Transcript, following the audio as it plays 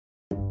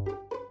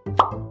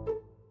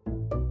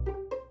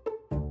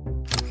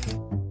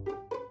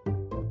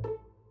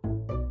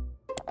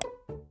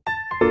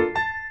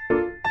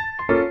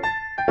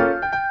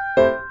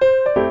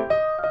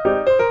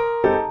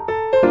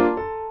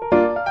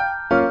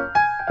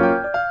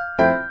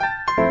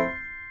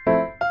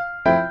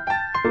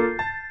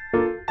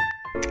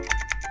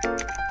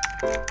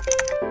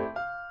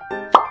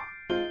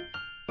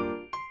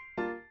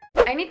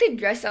I need to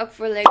dress up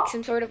for like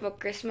some sort of a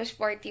Christmas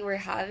party we're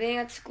having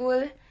at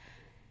school.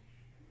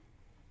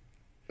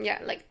 Yeah,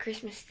 like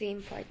Christmas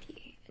theme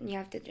party. And you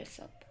have to dress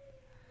up.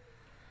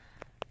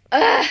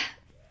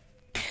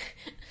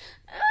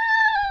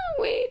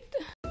 Wait.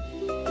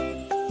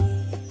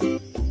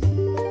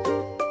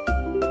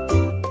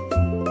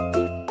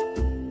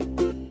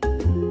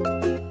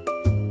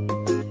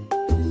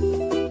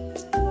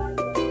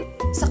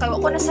 Sakay,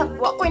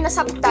 wako'y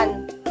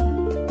nasaktan.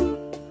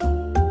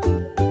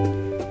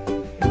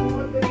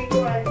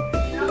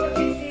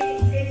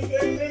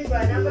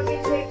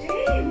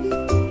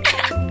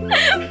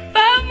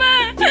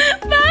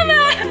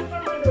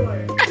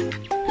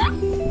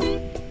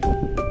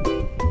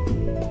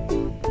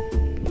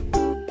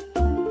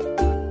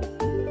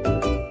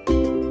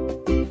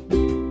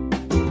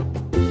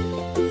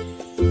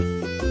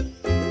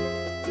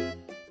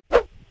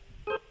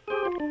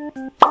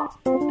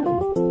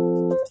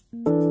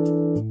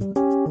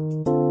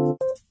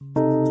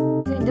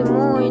 Good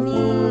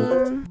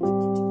morning.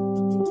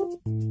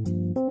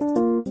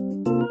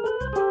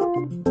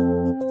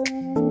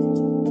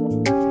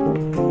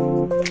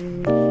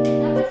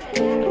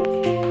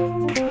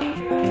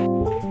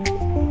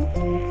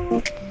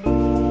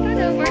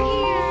 Hello, we're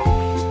here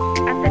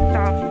at the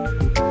top.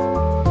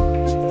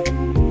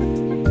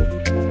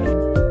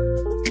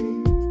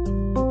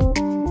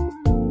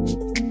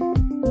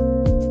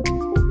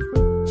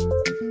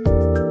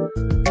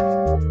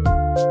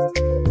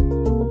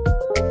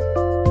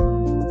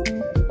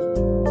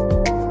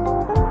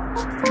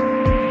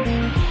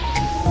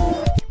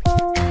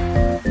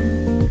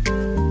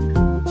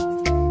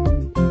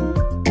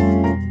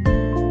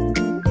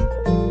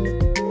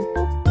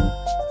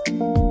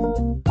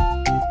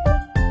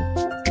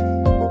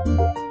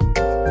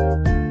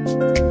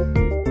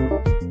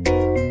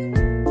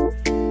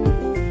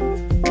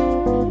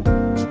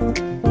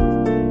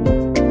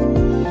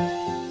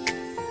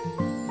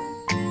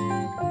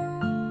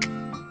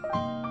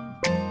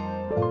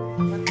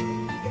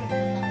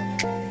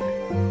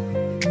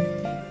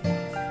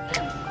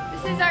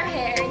 This is our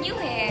hair, new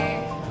hair.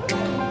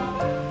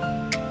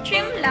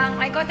 Trim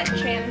lang. I got a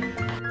trim.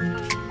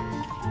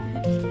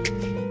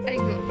 There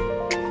you go.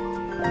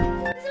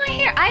 This is my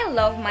hair. I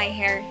love my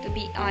hair, to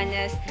be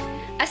honest.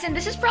 As in,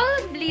 this is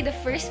probably the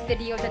first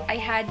video that I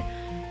had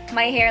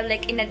my hair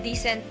like in a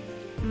decent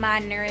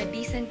manner, a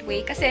decent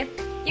way. Kasi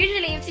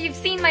usually, if you've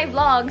seen my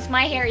vlogs,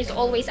 my hair is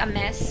always a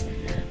mess.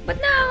 But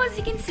now, as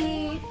you can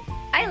see,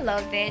 I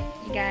love it,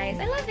 you guys.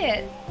 I love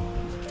it.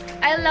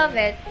 I love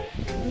it.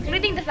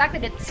 Including the fact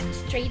that it's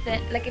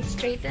straightened, like it's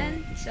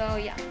straightened. So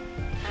yeah,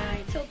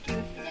 it's so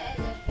cute.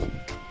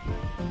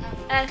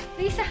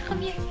 Lisa,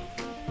 come here.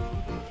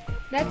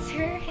 That's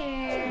her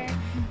hair.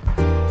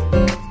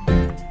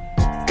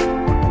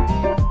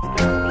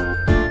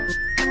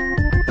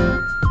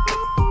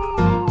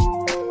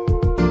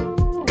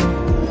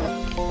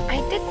 I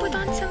did put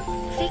on some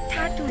fake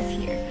tattoos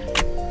here.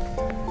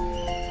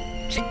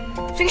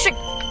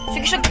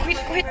 Sige,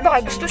 kuhit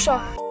ba? Gusto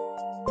siya.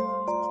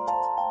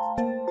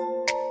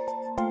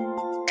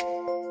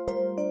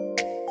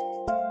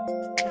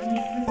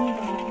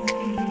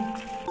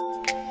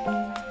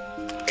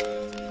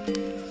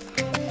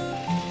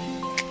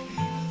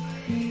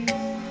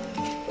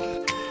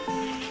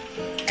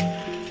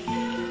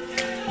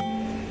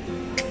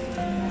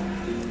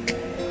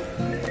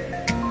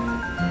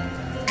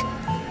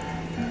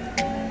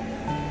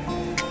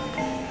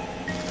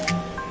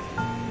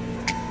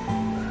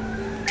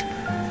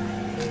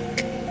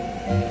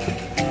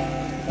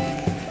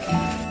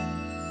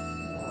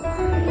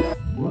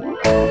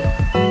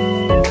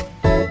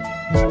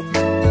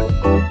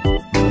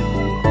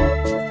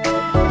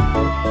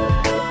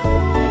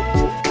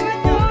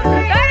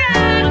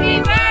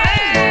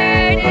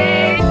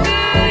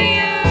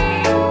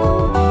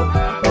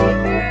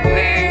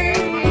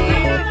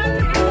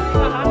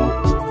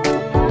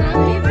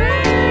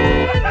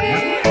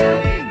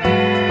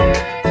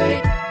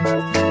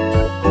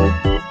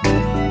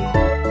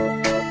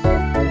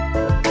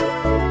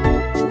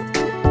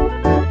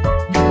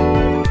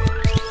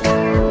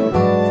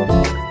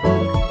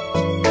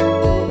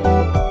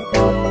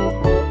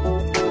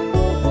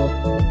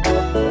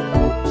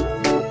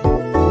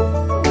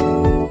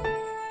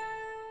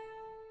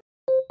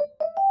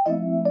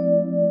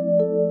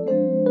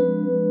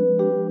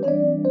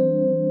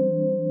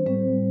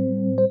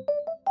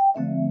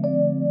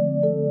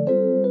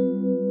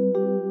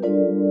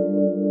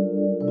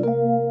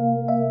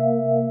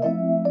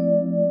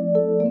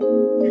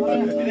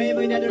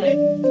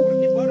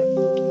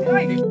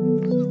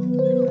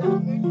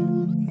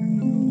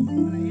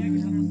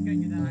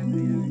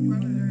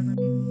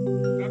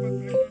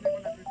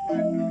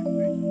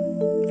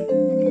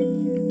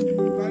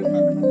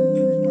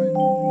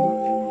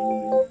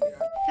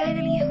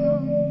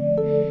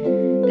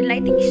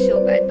 sweating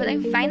so bad, but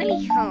I'm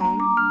finally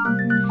home.